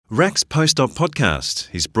RAC's Post-Op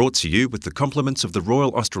podcast is brought to you with the compliments of the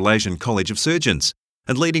Royal Australasian College of Surgeons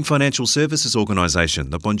and leading financial services organisation,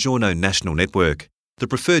 the Bongiorno National Network, the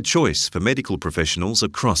preferred choice for medical professionals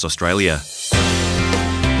across Australia.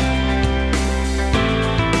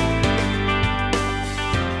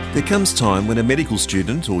 There comes time when a medical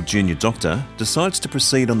student or junior doctor decides to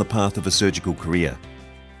proceed on the path of a surgical career.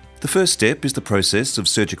 The first step is the process of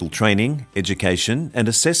surgical training, education and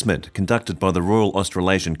assessment conducted by the Royal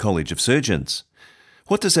Australasian College of Surgeons.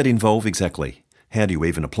 What does that involve exactly? How do you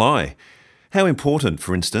even apply? How important,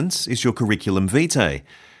 for instance, is your curriculum vitae?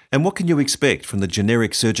 And what can you expect from the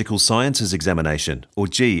Generic Surgical Sciences Examination, or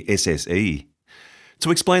GSSE?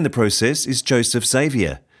 To explain the process is Joseph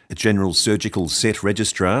Xavier, a General Surgical Set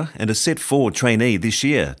Registrar and a Set 4 trainee this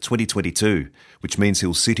year, 2022, which means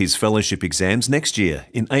he'll sit his fellowship exams next year,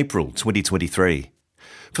 in April 2023.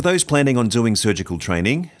 For those planning on doing surgical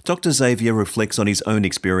training, Dr. Xavier reflects on his own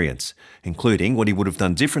experience, including what he would have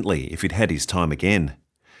done differently if he'd had his time again.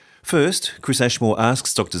 First, Chris Ashmore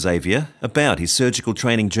asks Dr. Xavier about his surgical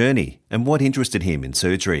training journey and what interested him in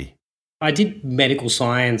surgery. I did medical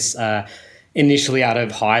science initially out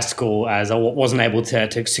of high school, as I wasn't able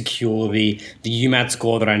to secure the UMAT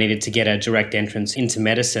score that I needed to get a direct entrance into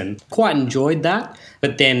medicine. Quite enjoyed that,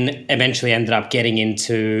 but then eventually ended up getting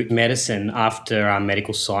into medicine after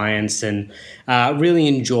medical science and really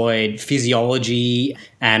enjoyed physiology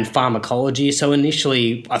and pharmacology. So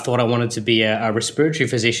initially I thought I wanted to be a respiratory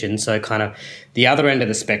physician, so kind of the other end of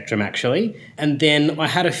the spectrum actually. And then I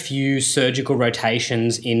had a few surgical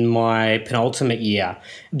rotations in my penultimate year,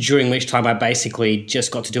 during which time I basically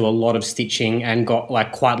just got to do a lot of stitching and got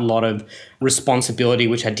quite a lot of responsibility,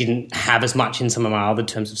 which I didn't have as much in some of my other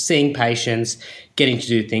terms of seeing patients, getting to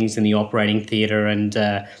do things in the operating theatre, and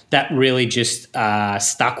that really just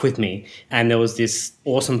stuck with me. And there was this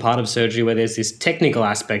awesome part of surgery where there's this technical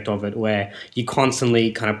aspect of it where you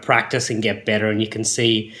constantly kind of practice and get better, and you can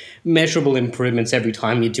see measurable improvements every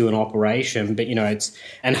time you do an operation. But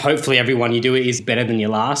and hopefully every one you do is better than your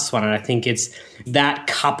last one. And I think it's that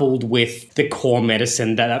coupled with the core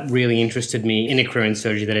medicine that really interested me in a career in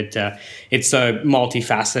surgery, that it's so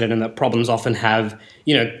multifaceted and that problems often have,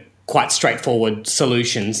 quite straightforward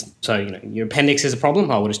solutions. So, your appendix is a problem,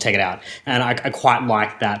 we'll just take it out. And I quite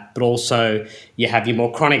like that. But also you have your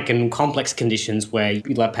more chronic and complex conditions where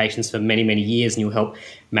you'll have patients for many, many years and you'll help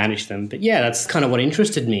manage them. But yeah, that's kind of what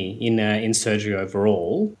interested me in surgery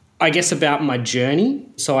overall. I guess about my journey.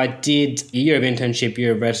 So I did a year of internship,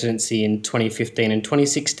 year of residency in 2015 and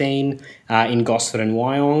 2016 in Gosford and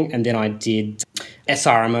Wyong. And then I did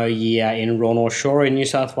SRMO year in Royal North Shore in New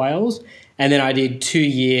South Wales. And then I did 2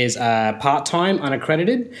 years part-time,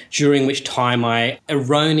 unaccredited, during which time I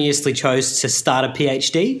erroneously chose to start a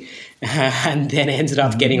PhD and then ended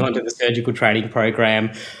up getting onto the surgical training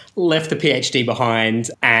program, left the PhD behind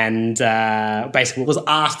and basically was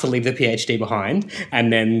asked to leave the PhD behind,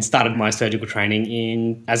 and then started my surgical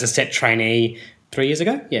training as a set trainee 3 years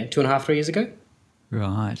ago. Yeah, 2.5, 3 years ago.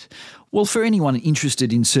 Right. Well, for anyone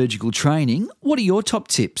interested in surgical training, what are your top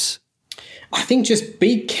tips? I think just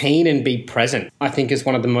be keen and be present, I think, is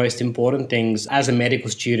one of the most important things as a medical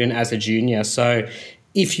student, as a junior. So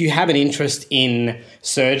if you have an interest in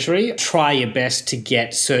surgery, try your best to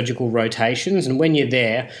get surgical rotations. And when you're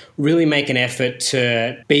there, really make an effort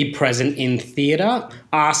to be present in theatre.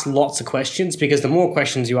 Ask lots of questions, because the more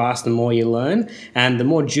questions you ask, the more you learn. And the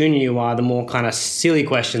more junior you are, the more kind of silly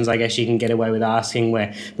questions, I guess, you can get away with asking,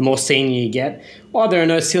 where the more senior you get, while there are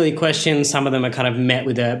no silly questions, some of them are kind of met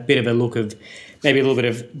with a bit of a look of maybe a little bit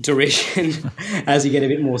of derision as you get a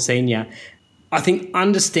bit more senior. I think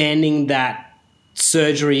understanding that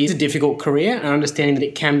surgery is a difficult career and understanding that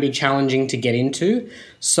it can be challenging to get into.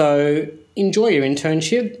 So enjoy your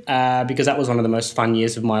internship because that was one of the most fun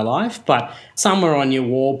years of my life. But somewhere on your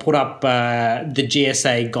wall, put up the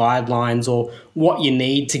GSA guidelines or what you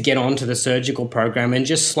need to get onto the surgical program and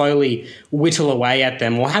just slowly whittle away at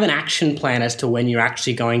them, or have an action plan as to when you're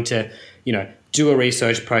actually going to, do a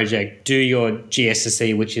research project, do your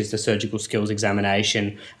GSSE, which is the surgical skills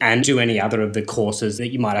examination, and do any other of the courses that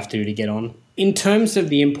you might have to do to get on. In terms of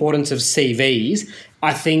the importance of CVs,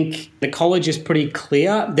 I think the college is pretty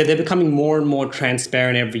clear that they're becoming more and more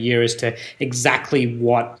transparent every year as to exactly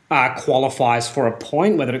what qualifies for a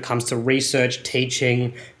point, whether it comes to research,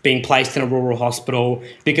 teaching, being placed in a rural hospital.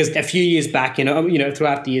 Because a few years back,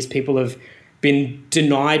 throughout the years, people have been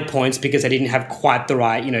denied points because they didn't have quite the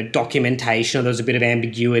right, documentation, or there was a bit of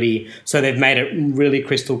ambiguity. So they've made it really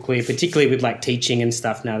crystal clear, particularly with like teaching and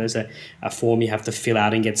stuff. Now there's a form you have to fill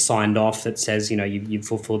out and get signed off that says, you've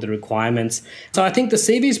fulfilled the requirements. So I think the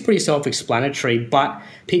CV is pretty self-explanatory, but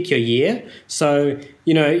pick your year. So,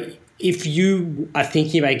 if you are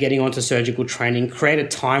thinking about getting onto surgical training, create a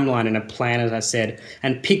timeline and a plan, as I said,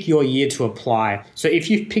 and pick your year to apply. So if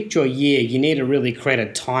you've picked your year, you need to really create a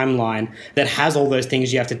timeline that has all those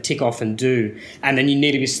things you have to tick off and do. And then you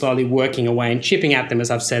need to be slowly working away and chipping at them, as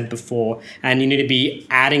I've said before. And you need to be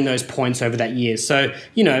adding those points over that year. So,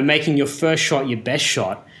 making your first shot your best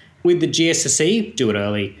shot. With the GSSE, do it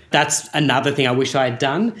early. That's another thing I wish I had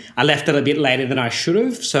done. I left it a bit later than I should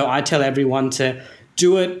have. So I tell everyone to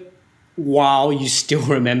do it while you still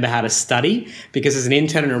remember how to study, because as an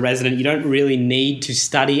intern and a resident, you don't really need to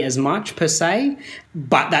study as much per se,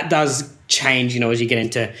 but that does change, as you get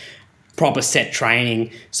into proper set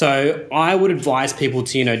training. So I would advise people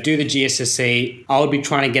to, do the GSSE. I would be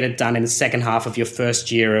trying to get it done in the second half of your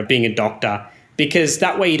first year of being a doctor, because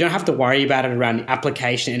that way you don't have to worry about it around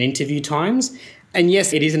application and interview times. And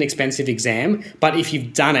yes, it is an expensive exam, but if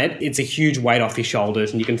you've done it, it's a huge weight off your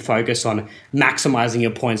shoulders and you can focus on maximising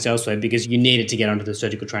your points elsewhere because you need it to get onto the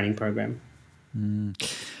surgical training program.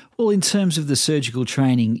 Well, in terms of the surgical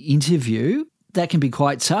training interview, that can be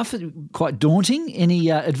quite tough, quite daunting. Any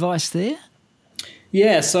advice there?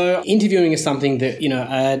 Yeah, so interviewing is something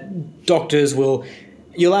that, doctors will...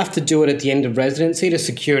 You'll have to do it at the end of residency to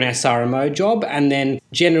secure an SRMO job, and then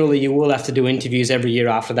generally you will have to do interviews every year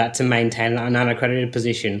after that to maintain an unaccredited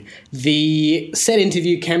position. The set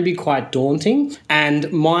interview can be quite daunting,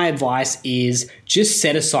 and my advice is just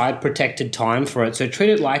set aside protected time for it. So treat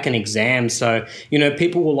it like an exam. So,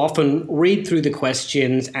 people will often read through the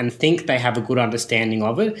questions and think they have a good understanding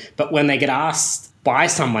of it, but when they get asked by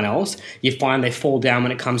someone else, you find they fall down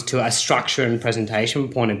when it comes to a structure and presentation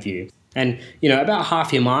point of view. And, about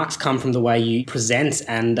half your marks come from the way you present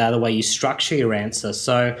and the way you structure your answer.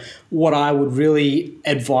 So what I would really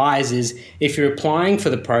advise is if you're applying for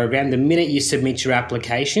the program, the minute you submit your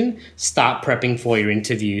application, start prepping for your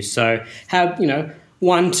interview. So have,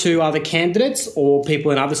 1-2 other candidates or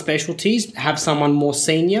people in other specialties, have someone more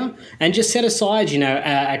senior, and just set aside,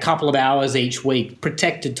 a couple of hours each week,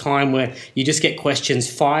 protected time where you just get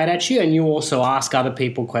questions fired at you and you also ask other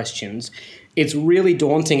people questions. It's really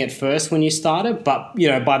daunting at first when you start it, but,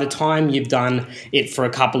 by the time you've done it for a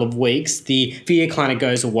couple of weeks, the fear kind of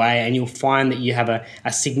goes away and you'll find that you have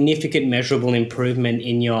a significant measurable improvement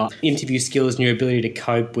in your interview skills and your ability to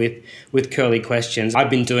cope with curly questions. I've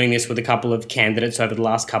been doing this with a couple of candidates over the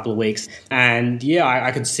last couple of weeks, and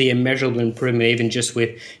I could see a measurable improvement even just with,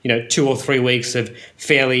 2 or 3 weeks of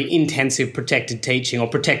fairly intensive protected teaching or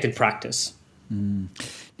protected practice.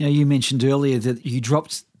 Now, you mentioned earlier that you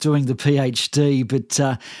dropped doing the PhD,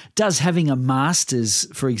 but does having a master's,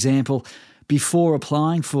 for example, before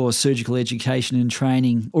applying for surgical education and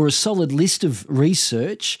training, or a solid list of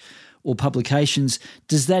research or publications,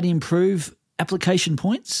 does that improve application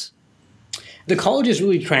points? The college is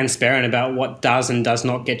really transparent about what does and does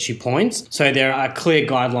not get you points. So there are clear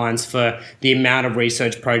guidelines for the amount of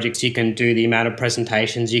research projects you can do, the amount of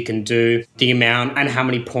presentations you can do, the amount and how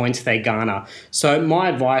many points they garner. So my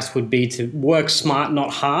advice would be to work smart,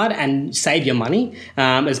 not hard, and save your money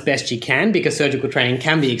as best you can, because surgical training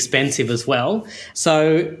can be expensive as well.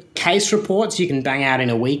 So case reports you can bang out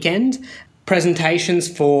in a weekend.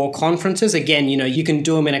 Presentations for conferences, again, you can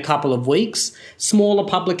do them in a couple of weeks. Smaller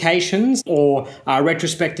publications or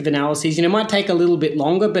retrospective analyses, might take a little bit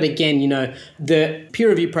longer, but again, the peer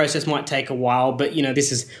review process might take a while, but,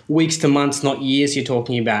 this is weeks to months, not years you're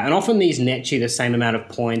talking about. And often these net you the same amount of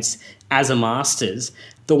points as a master's.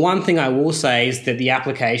 The one thing I will say is that the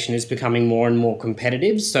application is becoming more and more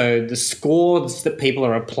competitive. So the scores that people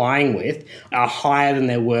are applying with are higher than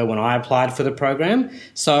they were when I applied for the program.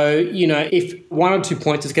 So, if 1 or 2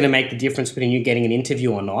 points is going to make the difference between you getting an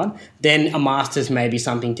interview or not, then a master's may be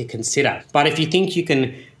something to consider. But if you think you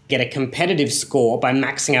can get a competitive score by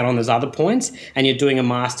maxing out on those other points and you're doing a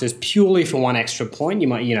master's purely for 1 extra point, you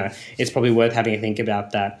might, it's probably worth having a think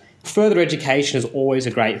about that. Further education is always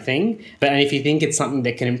a great thing, but if you think it's something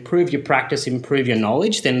that can improve your practice, improve your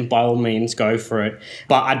knowledge, then by all means go for it.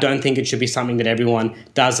 But I don't think it should be something that everyone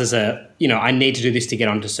does as I need to do this to get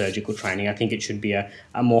onto surgical training. I think it should be a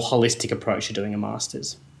more holistic approach to doing a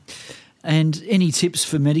master's. And any tips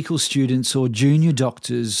for medical students or junior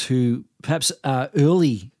doctors who perhaps are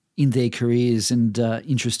early in their careers and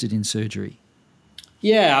interested in surgery?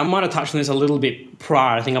 Yeah, I might have touched on this a little bit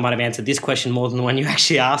prior. I think I might have answered this question more than the one you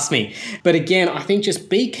actually asked me. But again, I think just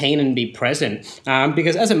be keen and be present,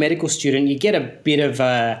 because as a medical student, you get a bit of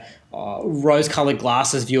a rose-colored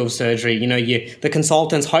glasses view of surgery. The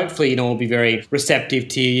consultants hopefully, will be very receptive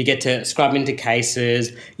to you. You get to scrub into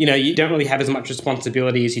cases. You don't really have as much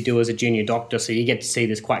responsibility as you do as a junior doctor, so you get to see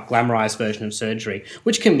this quite glamorized version of surgery,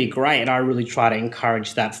 which can be great. And I really try to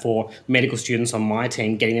encourage that for medical students on my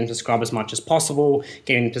team, getting them to scrub as much as possible,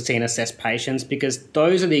 getting them to see and assess patients, because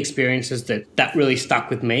those are the experiences that really stuck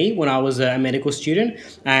with me when I was a medical student.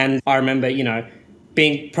 And I remember,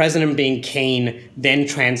 being present and being keen then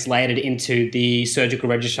translated into the surgical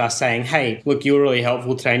registrar saying, hey, look, you were really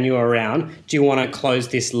helpful today and you were around. Do you want to close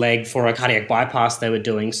this leg for a cardiac bypass they were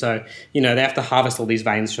doing? So, they have to harvest all these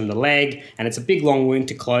veins from the leg, and it's a big, long wound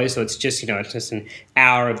to close. So it's just, it's just an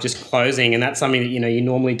hour of just closing. And that's something that, you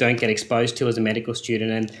normally don't get exposed to as a medical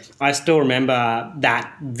student. And I still remember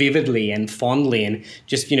that vividly and fondly, and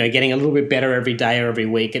just, getting a little bit better every day or every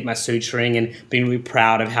week at my suturing and being really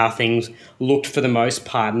proud of how things looked for the most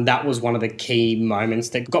part. And that was one of the key moments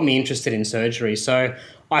that got me interested in surgery. So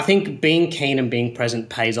I think being keen and being present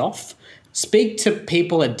pays off. Speak to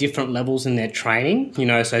people at different levels in their training,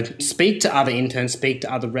 so speak to other interns, speak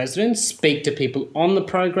to other residents, speak to people on the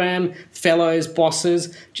program, fellows,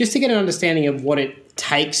 bosses, just to get an understanding of what it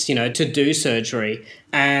takes, to do surgery,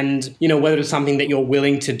 and, whether it's something that you're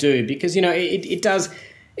willing to do, because,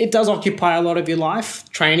 it does occupy a lot of your life.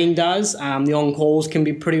 Training does. The on-calls can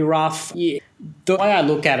be pretty rough. The way I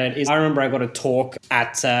look at it is, I remember I got a talk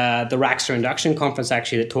at the RACSA induction conference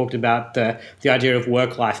actually that talked about the idea of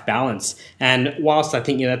work-life balance. And whilst I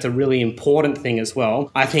think that's a really important thing as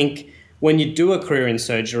well, I think when you do a career in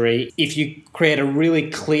surgery, if you create a really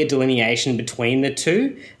clear delineation between the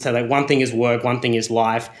two, so like one thing is work, one thing is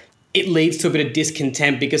life, it leads to a bit of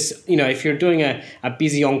discontent, because, if you're doing a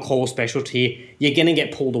busy on-call specialty, you're going to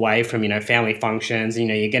get pulled away from, family functions.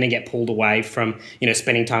 You're going to get pulled away from,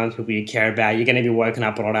 spending time with people you care about. You're going to be woken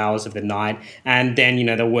up at odd hours of the night. And then,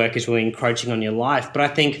 the work is really encroaching on your life. But I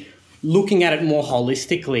think looking at it more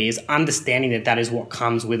holistically is understanding that is what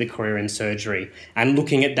comes with a career in surgery, and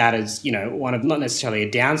looking at that as, one of, not necessarily a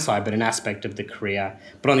downside, but an aspect of the career.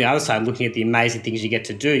 But on the other side, looking at the amazing things you get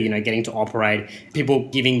to do, getting to operate, people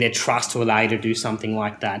giving their trust to allow you to do something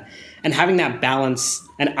like that. And having that balance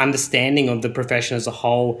and understanding of the profession as a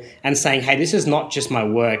whole, and saying, hey, this is not just my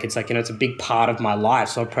work. It's like, it's a big part of my life.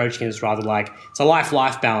 So approaching it is rather like, it's a life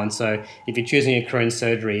balance. So if you're choosing a career in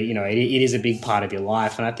surgery, it is a big part of your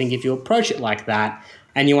life. And I think if you approach it like that,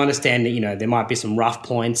 and you understand that, there might be some rough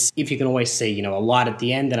points, if you can always see, a light at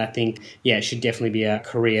the end, then I think, it should definitely be a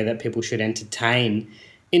career that people should entertain.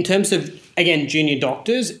 In terms of, again, junior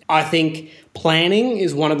doctors, I think planning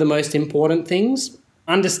is one of the most important things.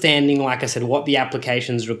 Understanding, like I said, what the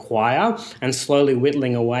applications require and slowly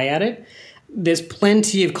whittling away at it. There's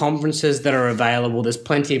plenty of conferences that are available. There's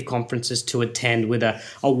plenty of conferences to attend with a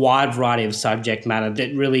wide variety of subject matter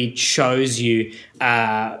that really shows you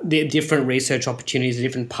the different research opportunities, the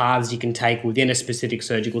different paths you can take within a specific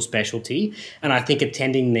surgical specialty. And I think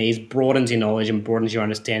attending these broadens your knowledge and broadens your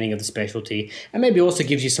understanding of the specialty, and maybe also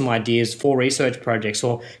gives you some ideas for research projects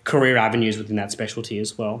or career avenues within that specialty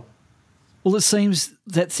as well. Well, it seems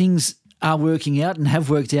that things are working out and have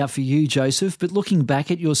worked out for you, Joseph, but looking back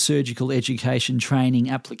at your surgical education training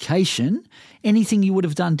application, anything you would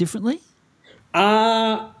have done differently?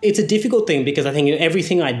 It's a difficult thing, because I think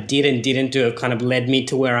everything I did and didn't do have kind of led me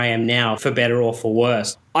to where I am now, for better or for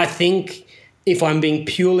worse. I think if I'm being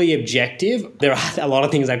purely objective, there are a lot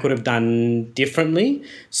of things I could have done differently.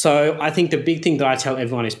 So I think the big thing that I tell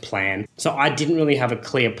everyone is plan. So I didn't really have a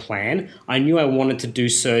clear plan. I knew I wanted to do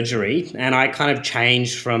surgery, and I kind of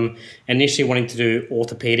changed from initially wanting to do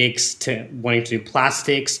orthopedics to wanting to do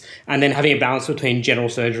plastics, and then having a balance between general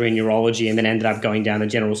surgery and urology, and then ended up going down the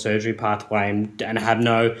general surgery pathway, and have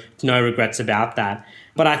no regrets about that.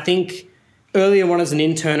 But I think earlier on as an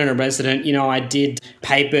intern and a resident, I did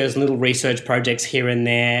papers and little research projects here and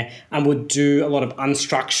there, and would do a lot of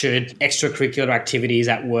unstructured extracurricular activities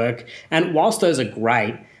at work. And whilst those are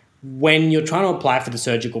great, when you're trying to apply for the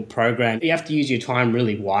surgical program, you have to use your time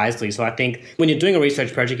really wisely. So I think when you're doing a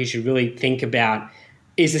research project, you should really think about,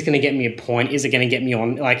 is this going to get me a point? Is it going to get me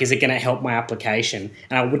on? Is it going to help my application?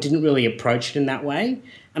 And I didn't really approach it in that way.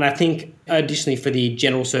 And I think additionally for the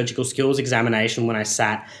general surgical skills examination, when I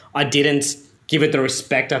sat, I didn't give it the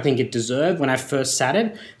respect I think it deserved when I first sat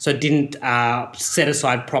it. So I didn't set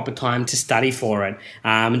aside proper time to study for it,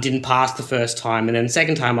 and didn't pass the first time. And then the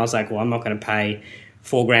second time I was like, well, I'm not going to pay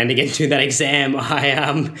 $4,000 to get through that exam.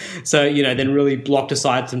 Then really blocked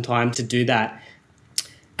aside some time to do that.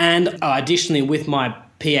 And additionally, with my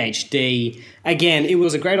PhD, again, it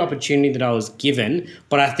was a great opportunity that I was given,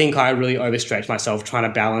 but I think I really overstretched myself trying to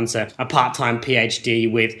balance a part-time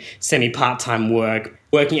PhD with semi-part-time work,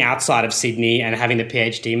 working outside of Sydney and having the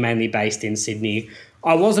PhD mainly based in Sydney.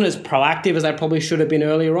 I wasn't as proactive as I probably should have been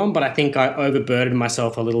earlier on, but I think I overburdened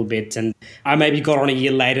myself a little bit, and I maybe got on a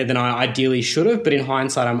year later than I ideally should have, but in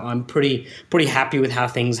hindsight, I'm pretty happy with how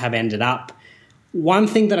things have ended up. One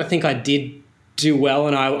thing that I think I did do well,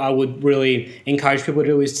 and I would really encourage people to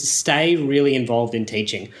do, is to stay really involved in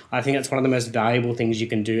teaching. I think that's one of the most valuable things you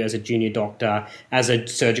can do as a junior doctor, as a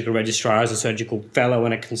surgical registrar, as a surgical fellow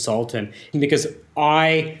and a consultant, because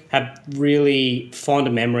I have really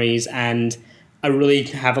fond memories, and I really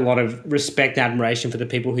have a lot of respect and admiration for the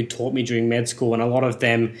people who taught me during med school, and a lot of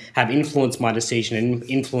them have influenced my decision and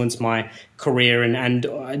influenced my career and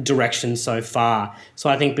direction so far. So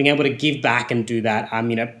I think being able to give back and do that,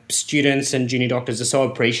 students and junior doctors are so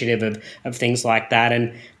appreciative of things like that.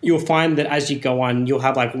 And you'll find that as you go on, you'll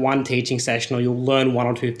have like one teaching session, or you'll learn one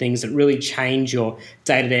or two things that really change your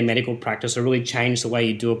day-to-day medical practice, or really change the way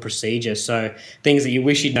you do a procedure. So things that you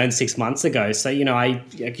wish you'd known 6 months ago. So, I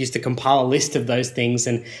used to compile a list of those things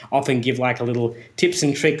and often give like a little tips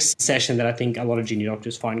and tricks session that I think a lot of junior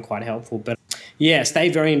doctors find quite helpful. But yeah, stay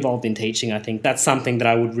very involved in teaching. I think that's something that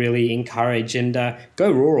I would really encourage, and go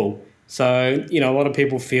rural. So, a lot of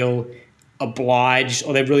people feel obliged,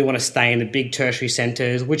 or they really want to stay in the big tertiary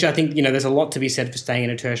centres, which I think, there's a lot to be said for staying in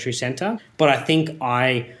a tertiary centre. But I think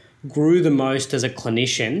I grew the most as a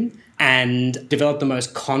clinician and developed the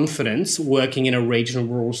most confidence working in a regional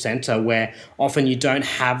rural centre, where often you don't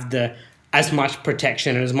have as much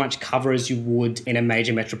protection and as much cover as you would in a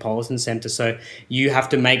major metropolitan centre. So you have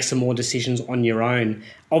to make some more decisions on your own,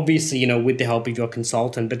 obviously, with the help of your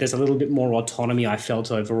consultant, but there's a little bit more autonomy I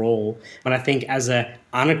felt overall. And I think as an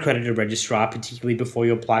unaccredited registrar, particularly before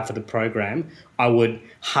you apply for the program, I would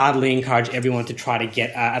hardly encourage everyone to try to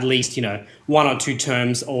get at least, 1 or 2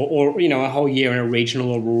 terms or a whole year in a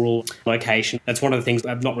regional or rural location. That's one of the things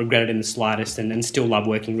I've not regretted in the slightest, and still love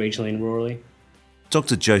working regionally and rurally.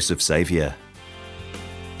 Dr. Joseph Xavier.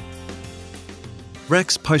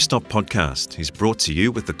 RAC's Post-Op podcast is brought to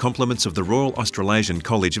you with the compliments of the Royal Australasian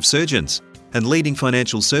College of Surgeons and leading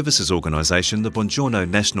financial services organisation, the Buongiorno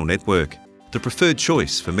National Network, the preferred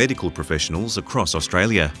choice for medical professionals across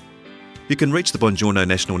Australia. You can reach the Buongiorno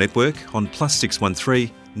National Network on +613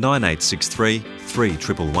 9863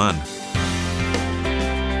 3111.